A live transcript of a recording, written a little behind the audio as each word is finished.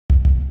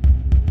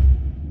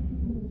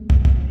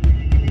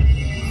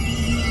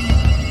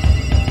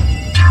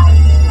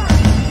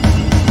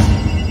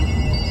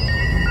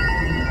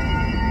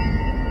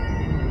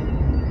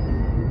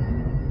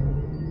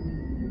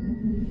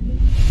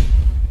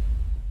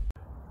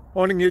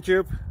Morning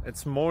YouTube,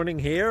 it's morning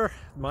here.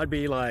 It might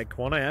be like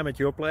 1 a.m. at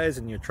your place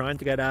and you're trying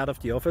to get out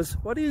of the office.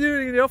 What are you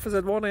doing in the office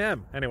at 1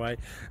 a.m.? Anyway,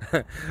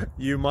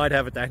 you might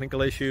have a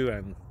technical issue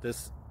and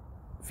this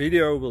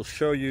video will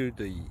show you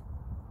the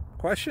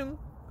question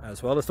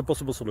as well as the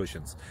possible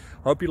solutions.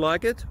 Hope you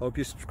like it, hope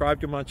you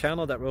subscribe to my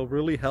channel. That will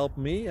really help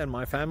me and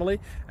my family,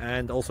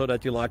 and also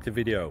that you like the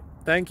video.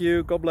 Thank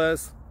you, God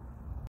bless.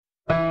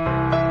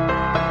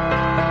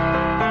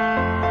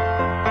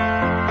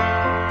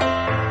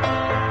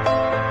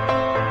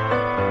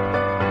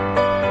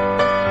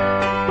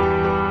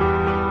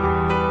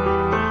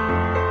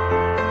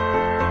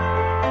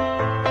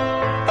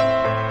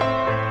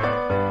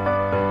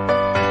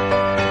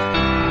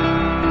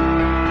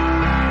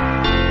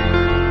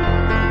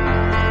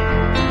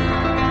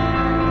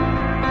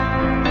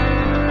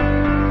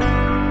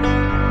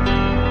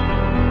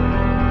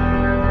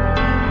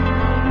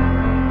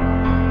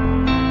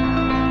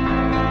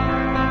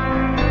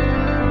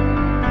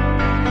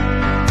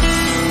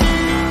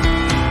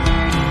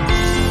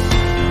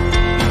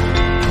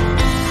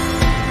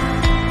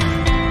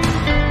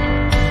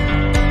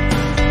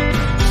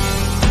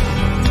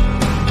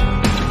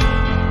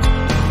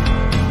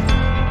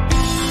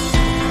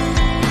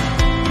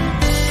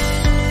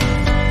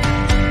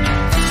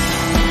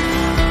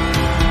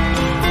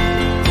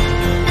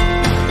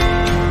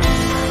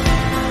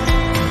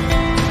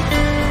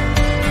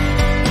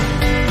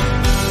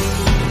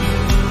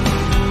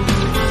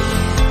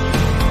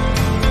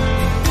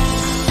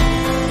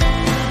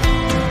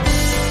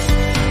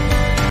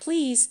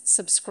 Please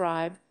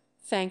subscribe.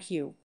 Thank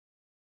you.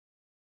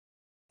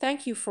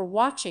 Thank you for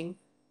watching.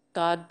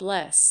 God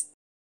bless.